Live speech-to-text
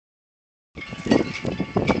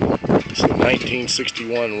It's a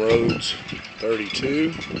 1961 Rhodes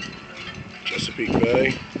 32, Chesapeake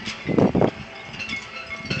Bay.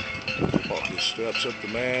 Walk the steps up the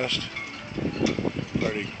mast.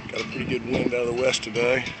 Already got a pretty good wind out of the west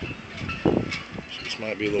today, so this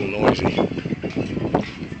might be a little noisy.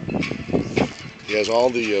 He has all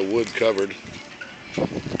the wood covered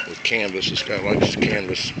with canvas. This guy likes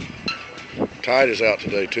canvas. Tide is out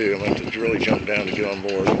today too. I'm going to have to really jump down to get on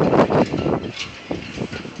board.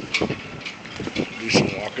 Do some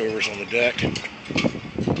walkovers on the deck.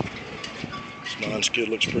 This non-skid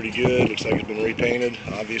looks pretty good. Looks like it's been repainted,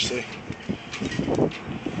 obviously.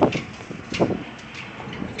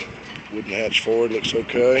 Wooden hatch forward looks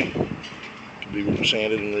okay. Could be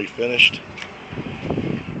sanded and refinished.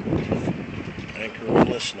 Anchor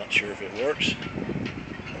windlass, not sure if it works.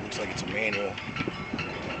 It looks like it's a manual.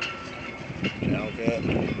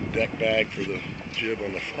 Outlet, deck bag for the jib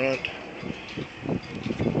on the front.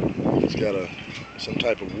 It's got some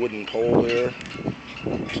type of wooden pole there.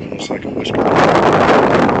 It's almost like a whisker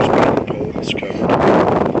pole that's covered.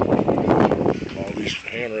 All these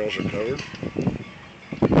handrails are covered.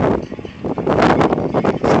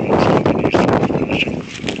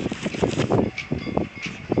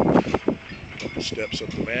 Couple steps up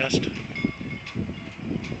the mast.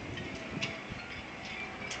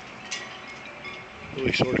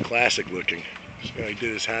 Really sort of classic looking. So he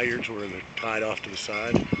did his halyards where they're tied off to the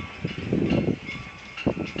side.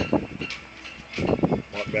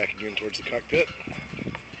 Walk back again towards the cockpit.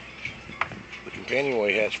 The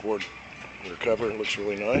companionway hatch forward under cover looks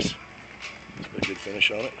really nice. Got a good finish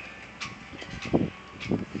on it.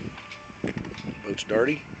 Boat's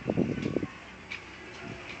dirty.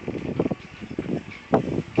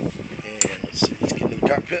 And let's get into the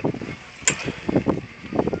cockpit.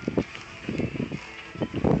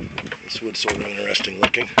 This wood's sort of interesting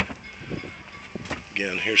looking.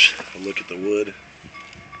 Again, here's a look at the wood.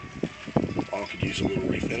 All could use a little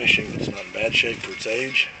refinishing, but it's not in bad shape for its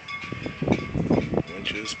age.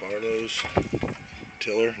 Winches, bardos,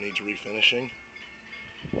 tiller needs refinishing.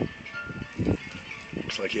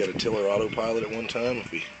 Looks like he had a tiller autopilot at one time,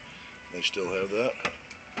 if they still have that.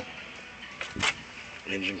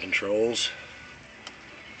 Engine controls.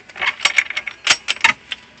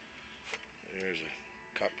 There's a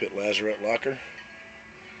cockpit lazarette locker.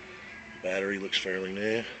 Battery looks fairly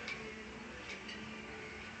new.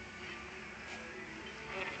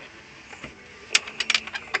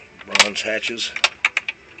 Bronze hatches.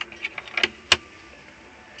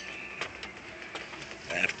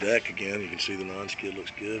 Aft deck again, you can see the non-skid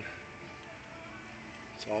looks good.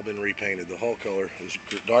 It's all been repainted. The hull color is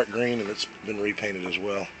dark green and it's been repainted as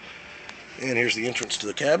well. And here's the entrance to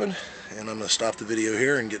the cabin, and I'm going to stop the video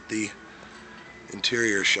here and get the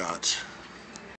interior shots.